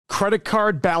credit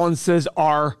card balances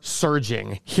are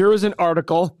surging. Here is an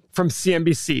article from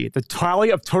CNBC. The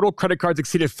tally of total credit cards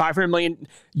exceeded 500 million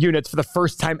units for the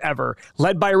first time ever,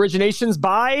 led by originations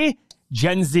by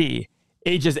Gen Z,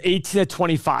 ages 18 to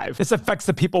 25. This affects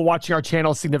the people watching our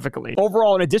channel significantly.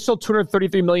 Overall, an additional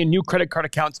 233 million new credit card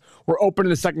accounts were opened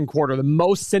in the second quarter, the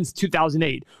most since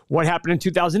 2008. What happened in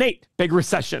 2008? Big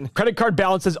recession. Credit card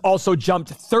balances also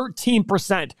jumped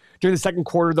 13% during the second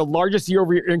quarter, the largest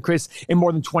year-over-year increase in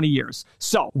more than 20 years.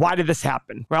 So why did this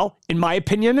happen? Well, in my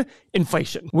opinion,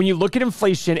 inflation. When you look at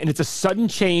inflation and it's a sudden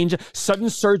change, sudden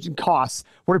surge in costs,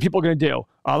 what are people going to do?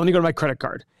 Let me go to my credit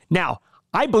card. Now,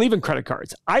 I believe in credit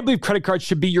cards. I believe credit cards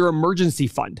should be your emergency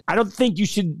fund. I don't think you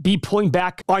should be pulling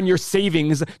back on your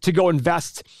savings to go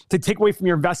invest, to take away from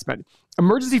your investment.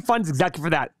 Emergency funds exactly for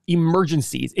that.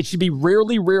 Emergencies. It should be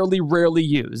rarely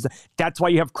used. That's why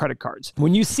you have credit cards.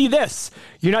 When you see this,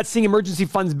 you're not seeing emergency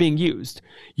funds being used.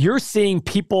 You're seeing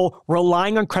people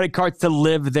relying on credit cards to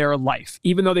live their life,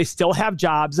 even though they still have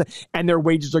jobs and their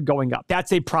wages are going up.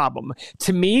 That's a problem.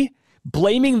 To me,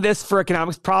 blaming this for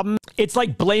economics problem, it's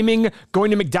like blaming going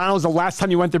to McDonald's the last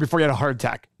time you went there before you had a heart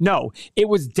attack. No, it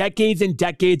was decades and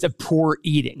decades of poor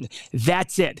eating.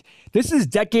 That's it. This is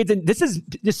decades, and this is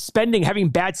just spending, having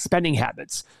bad spending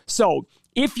habits. So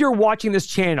if you're watching this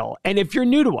channel, and if you're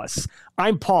new to us,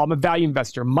 I'm Paul, I'm a value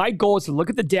investor. My goal is to look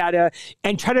at the data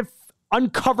and try to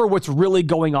uncover what's really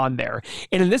going on there.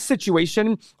 And in this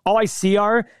situation, all I see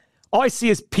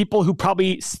is people who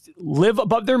probably live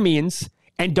above their means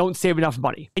and don't save enough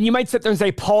money. And you might sit there and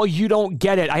say, Paul, you don't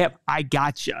get it. I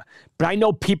gotcha. But I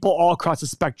know people all across the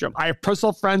spectrum. I have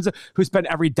personal friends who spend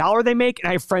every dollar they make, and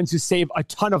I have friends who save a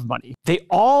ton of money. They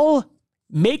all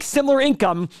make similar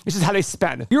income. It's just how they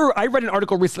spend. I read an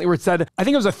article recently where it said, I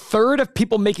think it was a third of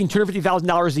people making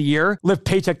 $250,000 a year live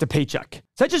paycheck to paycheck.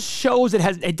 So that just shows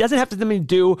it doesn't have something to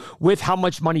do with how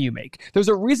much money you make. There's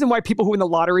a reason why people who win the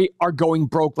lottery are going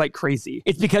broke like crazy.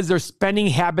 It's because their spending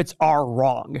habits are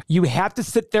wrong. You have to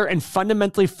sit there and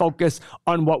fundamentally focus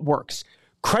on what works.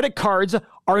 Credit cards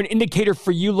are an indicator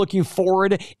for you looking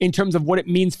forward in terms of what it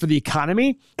means for the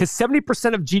economy, because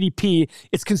 70% of GDP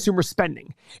is consumer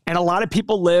spending. And a lot of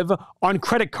people live on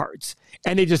credit cards,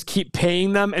 and they just keep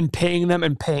paying them and paying them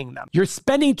and paying them. You're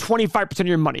spending 25% of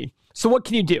your money. So what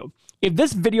can you do? If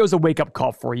this video is a wake-up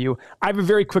call for you, I have a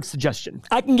very quick suggestion.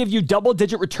 I can give you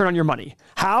double-digit return on your money.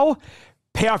 How?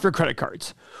 Pay off your credit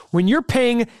cards. When you're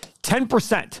paying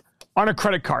 10% on a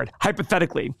credit card,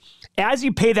 hypothetically, as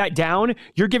you pay that down,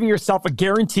 you're giving yourself a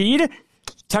guaranteed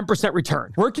 10%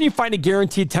 return. Where can you find a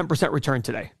guaranteed 10% return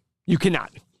today? You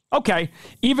cannot. Okay,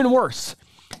 even worse.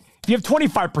 If you have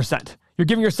 25%, you're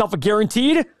giving yourself a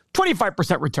guaranteed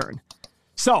 25% return.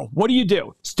 So what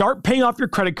do? Start paying off your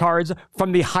credit cards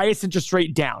from the highest interest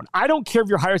rate down. I don't care if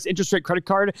your highest interest rate credit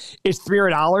card is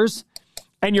 $300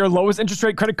 and your lowest interest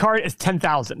rate credit card is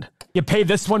 $10,000. You pay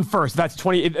this one first. That's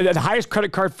the highest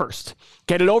credit card first.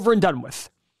 Get it over and done with.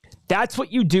 That's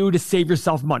what you do to save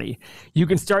yourself money. You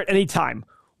can start anytime.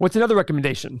 What's another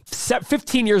recommendation?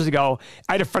 15 years ago,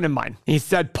 I had a friend of mine. He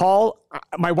said, Paul,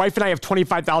 my wife and I have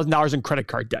 $25,000 in credit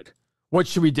card debt. What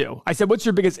should we do? I said, what's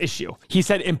your biggest issue? He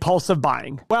said, impulsive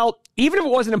buying. Well, even if it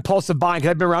wasn't impulsive buying, because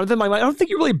I've been around with them, I'm like, I don't think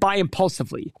you really buy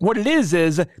impulsively. What it is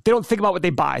they don't think about what they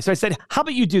buy. So I said, how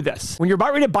about you do this? When you're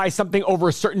about ready to buy something over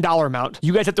a certain dollar amount,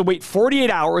 you guys have to wait 48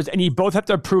 hours and you both have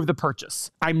to approve the purchase.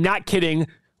 I'm not kidding.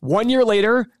 1 year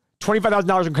later,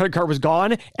 $25,000 in credit card was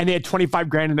gone, and they had 25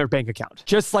 grand in their bank account.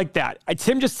 Just like that.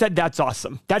 Tim just said that's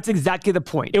awesome. That's exactly the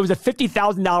point. It was a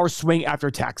 $50,000 swing after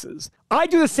taxes. I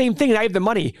do the same thing, and I have the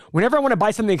money. Whenever I want to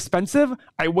buy something expensive,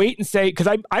 I wait and say, because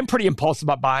I'm pretty impulsive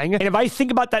about buying, and if I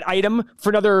think about that item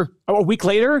for a week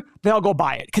later, then I'll go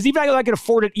buy it. Because even though I can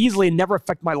afford it easily and never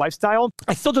affect my lifestyle,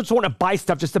 I still just want to buy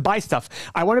stuff just to buy stuff.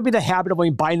 I want to be in the habit of only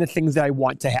buying the things that I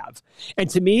want to have. And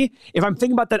to me, if I'm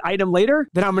thinking about that item later,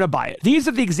 then I'm going to buy it. These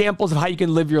are the examples of how you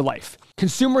can live your life.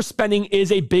 Consumer spending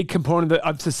is a big component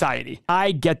of society.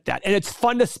 I get that. And it's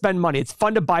fun to spend money. It's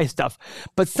fun to buy stuff.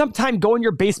 But sometimes go in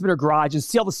your basement or garage and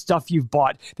see all the stuff you've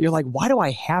bought. You're like, why do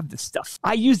I have this stuff?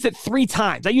 I used it 3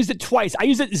 times. I used it twice. I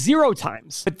used it 0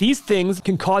 times. But these things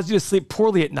can cause you to sleep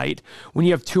poorly at night when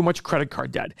you have too much credit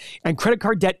card debt. And credit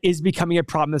card debt is becoming a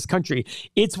problem in this country.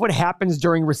 It's what happens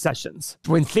during recessions.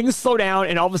 When things slow down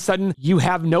and all of a sudden you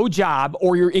have no job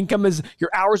or your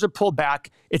hours are pulled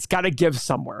back, it's got to give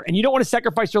somewhere. And you don't want to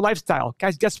sacrifice your lifestyle.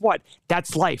 Guys, guess what?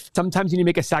 That's life. Sometimes you need to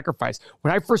make a sacrifice.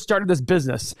 When I first started this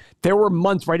business, there were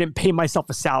months where I didn't pay myself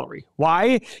a salary.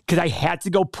 Why? Because I had to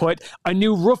go put a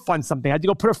new roof on something. I had to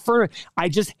go put a furnace. I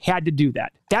just had to do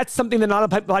that. That's something that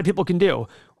not a lot of people can do.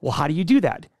 Well, how do you do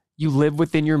that? you live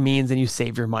within your means and you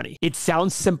save your money. It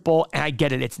sounds simple, and I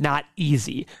get it. It's not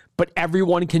easy, but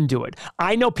everyone can do it.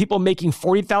 I know people making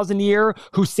 $40,000 a year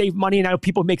who save money, and I know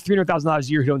people make $300,000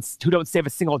 a year who don't save a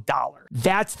single dollar.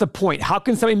 That's the point. How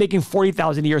can somebody making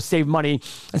 $40,000 a year save money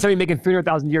and somebody making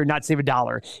 $300,000 a year not save a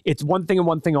dollar? It's one thing and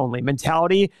one thing only: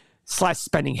 mentality /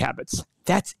 spending habits.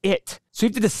 That's it. So you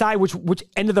have to decide which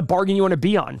end of the bargain you want to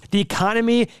be on. The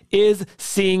economy is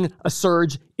seeing a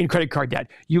surge in credit card debt.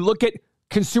 You look at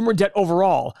consumer debt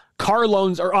overall. Car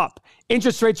loans are up.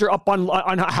 Interest rates are up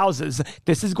on houses.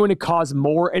 This is going to cause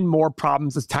more and more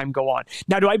problems as time go on.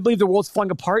 Now, do I believe the world's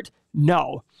falling apart?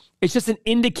 No. It's just an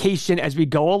indication as we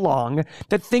go along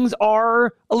that things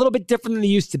are a little bit different than they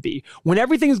used to be. When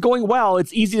everything's going well,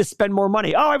 it's easy to spend more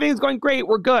money. Oh, everything's going great.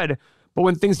 We're good. But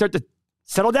when things start to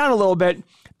settle down a little bit,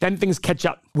 then things catch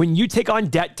up. When you take on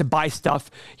debt to buy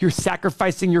stuff, you're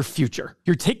sacrificing your future.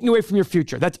 You're taking away from your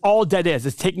future. That's all debt is.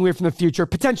 It's taking away from the future,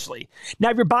 potentially. Now,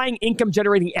 if you're buying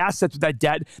income-generating assets with that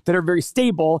debt that are very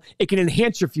stable, it can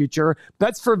enhance your future.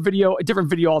 That's for a different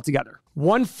video altogether.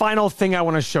 One final thing I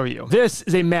want to show you. This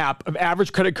is a map of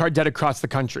average credit card debt across the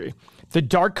country. The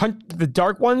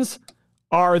dark ones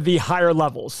are the higher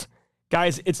levels.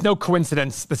 Guys, it's no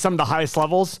coincidence that some of the highest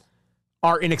levels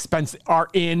are in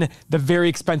the very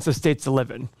expensive states to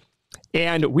live in.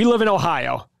 And we live in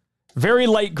Ohio, very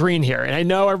light green here. And I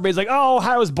know everybody's like, oh,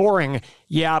 Ohio's boring.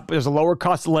 Yeah, but there's a lower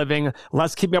cost of living,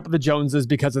 less keeping up with the Joneses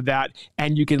because of that.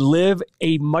 And you can live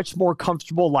a much more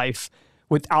comfortable life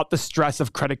without the stress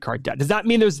of credit card debt. Does that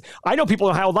mean I know people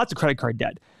in Ohio with lots of credit card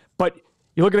debt, but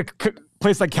you look at a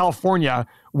place like California,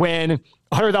 when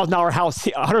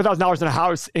 $100,000 in a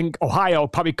house in Ohio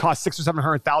probably costs $600,000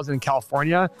 or $700,000 in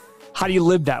California. How do you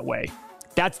live that way?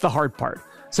 That's the hard part.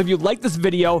 So if you like this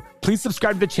video, please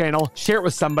subscribe to the channel, share it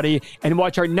with somebody, and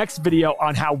watch our next video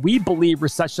on how we believe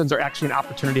recessions are actually an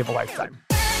opportunity of a lifetime.